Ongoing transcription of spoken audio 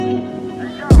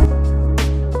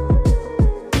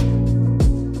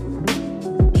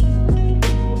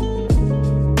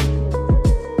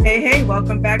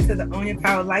welcome back to the Own Your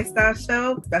Power Lifestyle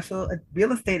Show, special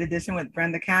real estate edition with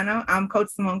Brenda Cano. I'm Coach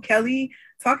Simone Kelly,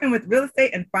 talking with real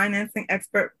estate and financing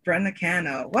expert Brenda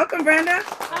Cano. Welcome, Brenda.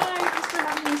 Hi, thanks for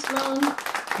having me, Simone.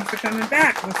 Thanks for coming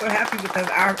back. We're so happy because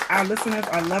our listeners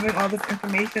are loving all this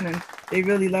information, and they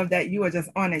really love that you are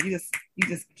just on it. You just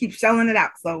keep shelling it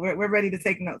out. So we're ready to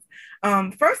take notes.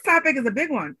 First topic is a big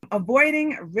one: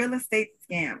 avoiding real estate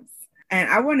scams. And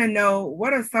I want to know,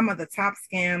 what are some of the top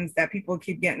scams that people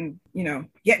keep getting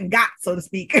got, so to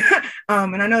speak. And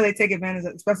I know they take advantage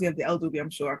of, especially of the elderly, I'm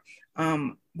sure.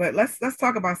 But let's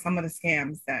talk about some of the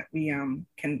scams that we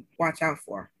can watch out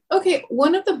for. Okay,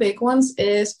 one of the big ones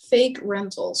is fake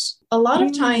rentals. A lot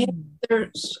of times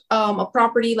there's a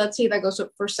property, let's say, that goes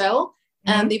up for sale,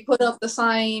 and they put up the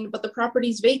sign, but the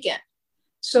property's vacant.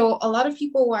 So a lot of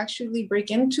people will actually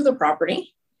break into the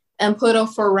property and put a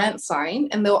for rent sign,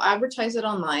 and they'll advertise it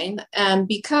online. And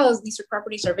because these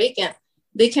properties are vacant,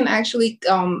 they can actually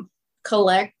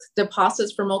collect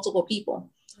deposits for multiple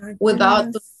people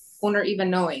without the owner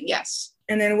even knowing. Yes.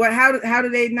 And then how do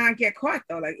they not get caught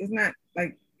though? Like, it's not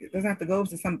like, it doesn't have to go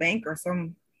to some bank or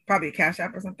probably a cash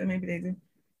app or something. Maybe they do.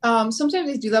 Sometimes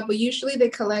they do that, but usually they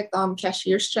collect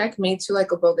cashier's check made to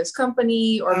like a bogus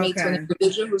company or made to an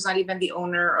individual who's not even the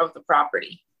owner of the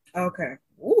property. Okay.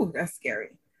 Ooh, that's scary.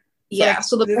 Yeah,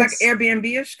 so it's like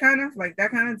Airbnb-ish kind of, like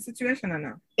that kind of situation, or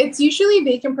no? It's usually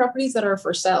vacant properties that are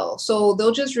for sale. So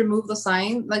they'll just remove the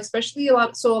sign, like especially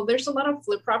there's a lot of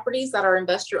flip properties that are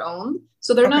investor owned.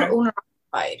 So they're not owner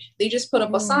occupied. They just put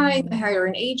up a sign, they hire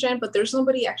an agent, but there's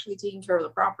nobody actually taking care of the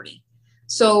property.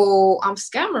 So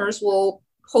scammers will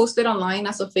post it online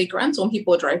as a fake rental, and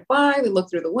people drive by, they look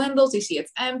through the windows, they see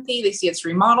it's empty, they see it's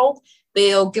remodeled.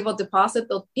 They'll give a deposit.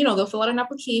 They'll fill out an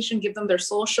application, give them their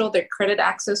social, their credit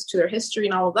access to their history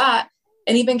and all of that,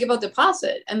 and even give a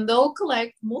deposit. And they'll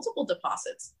collect multiple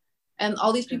deposits. And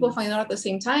all these people find out at the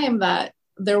same time that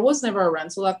there was never a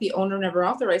rental, that the owner never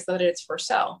authorized that it's for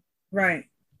sale. Right.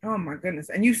 Oh my goodness.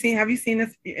 And have you seen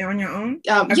this on your own?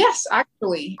 Yes,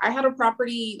 actually. I had a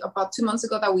property about 2 months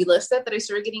ago that we listed that I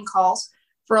started getting calls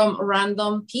from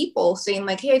random people saying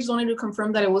like, hey, I just wanted to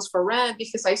confirm that it was for rent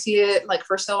because I see it like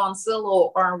for sale on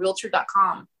Zillow or on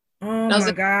realtor.com. Oh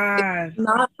my God. It's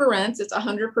not for rent. It's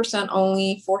 100%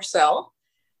 only for sale.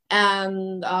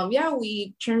 And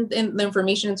we turned in the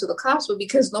information into the cops, but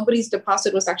because nobody's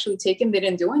deposit was actually taken, they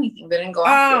didn't do anything. They didn't go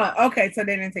after them. Okay. So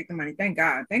they didn't take the money. Thank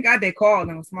God. Thank God they called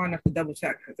and was smart enough to double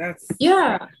check, because that's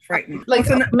frightening. Like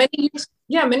many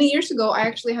years ago, I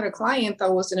actually had a client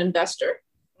that was an investor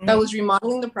that was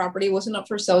remodeling the property, wasn't up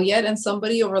for sale yet. And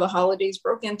somebody over the holidays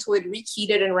broke into it,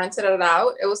 rekeyed it, and rented it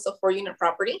out. It was a 4-unit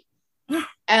property.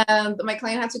 And my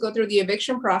client had to go through the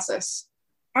eviction process.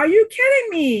 Are you kidding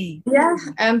me? Yeah.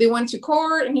 And they went to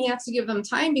court, and he had to give them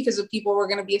time because the people were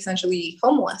going to be essentially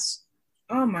homeless.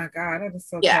 Oh my God. That is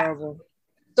so terrible.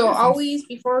 So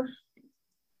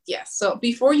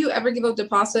before you ever give a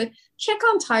deposit, check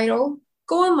on title,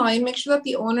 go online, make sure that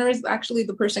the owner is actually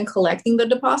the person collecting the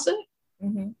deposit.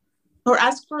 Or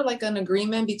ask for like an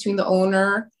agreement between the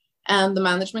owner and the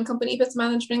management company, if it's a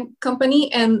management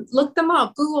company, and look them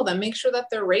up, Google them, make sure that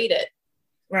they're rated.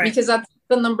 Right. Because that's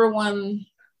the number one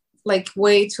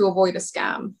way to avoid a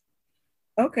scam.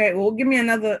 Okay. Well, give me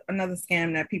another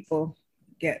scam that people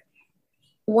get.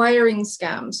 Wiring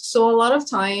scams. So a lot of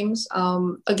times,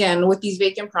 again, with these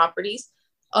vacant properties,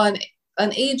 an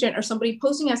agent or somebody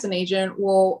posing as an agent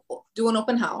will do an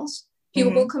open house.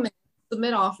 People will come in,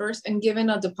 submit offers, and give in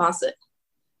a deposit,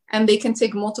 and they can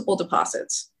take multiple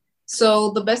deposits.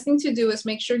 So the best thing to do is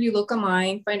make sure you look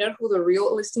online, find out who the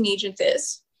real listing agent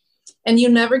is, and you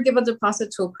never give a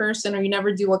deposit to a person, or you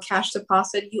never do a cash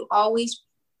deposit. You always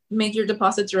make your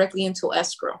deposit directly into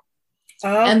escrow.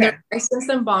 And they're licensed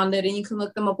and bonded, and you can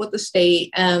look them up with the state,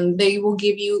 and they will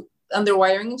give you, under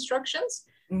wiring instructions,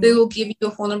 they will give you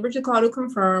a phone number to call to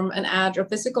confirm, a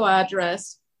physical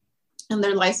address, and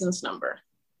their license number.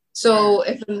 So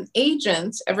if an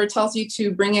agent ever tells you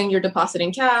to bring in your deposit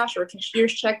in cash or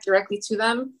cashier's check directly to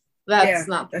them, that's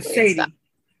shady.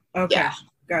 Okay, yeah.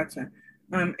 Gotcha.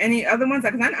 Any other ones?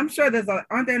 Because I'm sure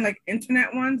aren't there like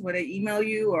internet ones where they email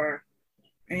you or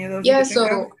any of those? Yeah,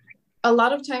 so a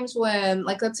lot of times when,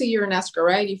 like, let's say you're in escrow,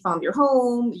 right? You found your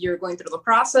home, you're going through the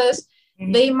process.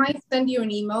 They might send you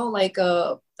an email, like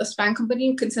a spam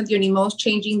company can send you an email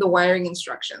changing the wiring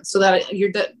instructions so that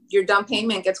your down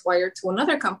payment gets wired to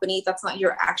another company that's not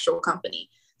your actual company.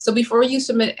 So before you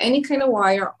submit any kind of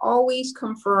wire, always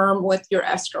confirm with your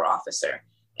escrow officer.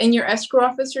 And your escrow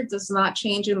officer does not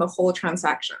change in the whole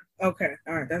transaction. Okay.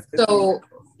 All right. That's good. So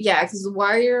yeah, because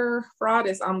wire fraud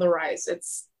is on the rise.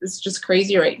 It's just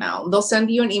crazy right now. They'll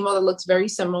send you an email that looks very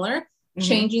similar,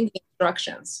 changing the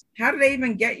instructions. How do they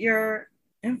even get your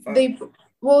info? They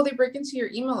break into your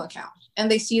email account and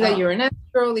they see that you're in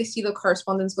escrow. They see the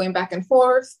correspondence going back and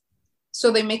forth.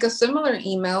 So they make a similar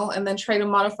email and then try to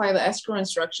modify the escrow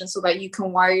instructions so that you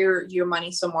can wire your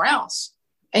money somewhere else.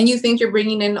 And you think you're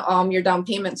bringing in your down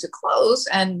payment to close,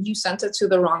 and you sent it to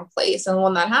the wrong place. And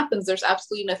when that happens, there's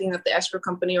absolutely nothing that the escrow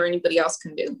company or anybody else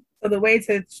can do. So the way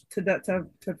to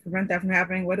prevent that from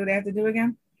happening, what do they have to do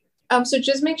again? So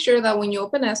just make sure that when you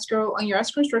open escrow, on your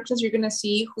escrow instructions, you're going to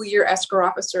see who your escrow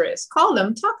officer is. Call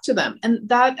them, talk to them, and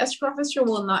that escrow officer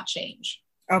will not change.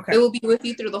 Okay. It will be with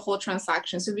you through the whole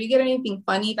transaction. So if you get anything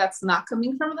funny that's not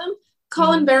coming from them,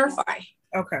 call and verify.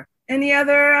 Okay. Any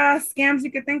other scams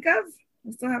you could think of?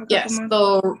 We still have a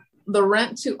couple more. The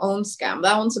rent to own scam.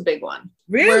 That one's a big one.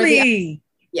 Really?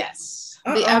 Yes.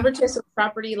 They advertise the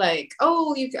property like,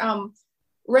 oh, you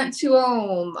rent to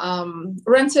own,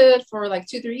 rent it for like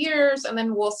 2-3 years, and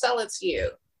then we'll sell it to you.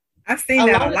 I've seen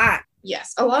that a lot.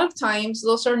 Yes. A lot of times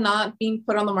those are not being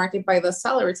put on the market by the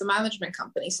seller. It's a management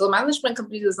company. So the management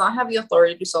company does not have the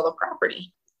authority to sell the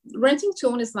property. Renting to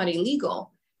own is not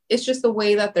illegal. It's just the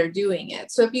way that they're doing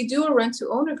it. So if you do a rent to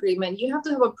own agreement, you have to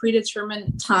have a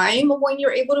predetermined time when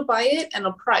you're able to buy it and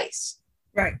a price.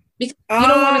 Right. Because you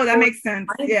don't want that makes sense.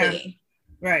 Yeah.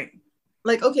 Right.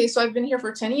 Like, okay, so I've been here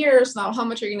for 10 years. Now, how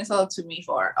much are you going to sell it to me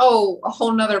for? Oh, a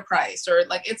whole nother price, or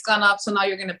like it's gone up. So now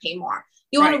you're going to pay more.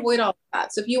 You want to avoid all of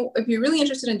that. So if you're really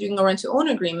interested in doing a rent to own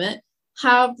agreement,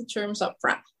 have the terms up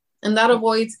front, and that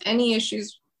avoids any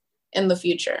issues in the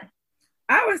future.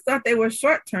 I always thought they were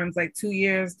short terms, like 2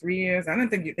 years, 3 years. I don't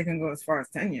think they can go as far as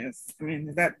 10 years. I mean,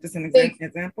 is that just an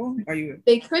example?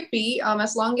 They could be,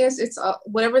 as long as it's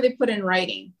whatever they put in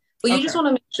writing. But you just want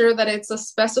to make sure that it's a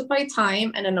specified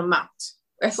time and an amount.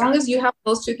 As long as you have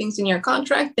those two things in your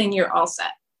contract, then you're all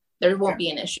set. There won't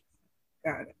be an issue.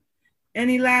 Got it.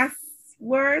 Any last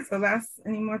words or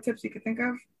any more tips you could think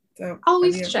of? So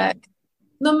always check.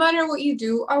 No matter what you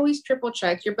do, always triple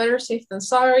check. You're better safe than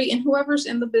sorry. And whoever's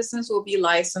in the business will be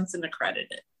licensed and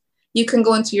accredited. You can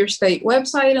go into your state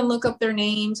website and look up their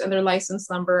names and their license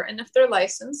number. And if they're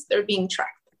licensed, they're being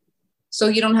tracked. So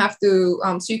you don't have to,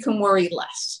 so you can worry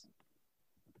less.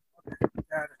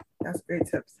 Got it. That's great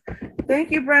tips. Thank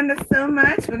you, Brenda, so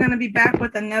much. We're going to be back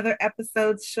with another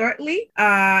episode shortly.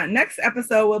 Next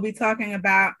episode, we'll be talking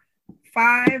about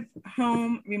 5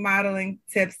 home remodeling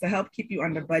tips to help keep you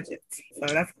under budget. So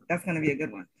that's going to be a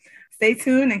good one. Stay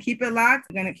tuned and keep it locked.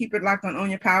 We're going to keep it locked on Own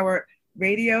Your Power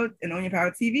Radio and Own Your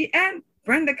Power TV and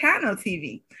Brenda Cano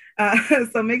TV.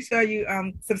 So make sure you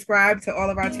subscribe to all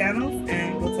of our channels,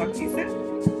 and we'll talk to you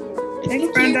soon.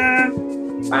 Thanks, Brenda.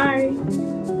 Bye.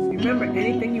 Remember,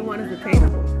 anything you want is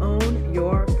attainable.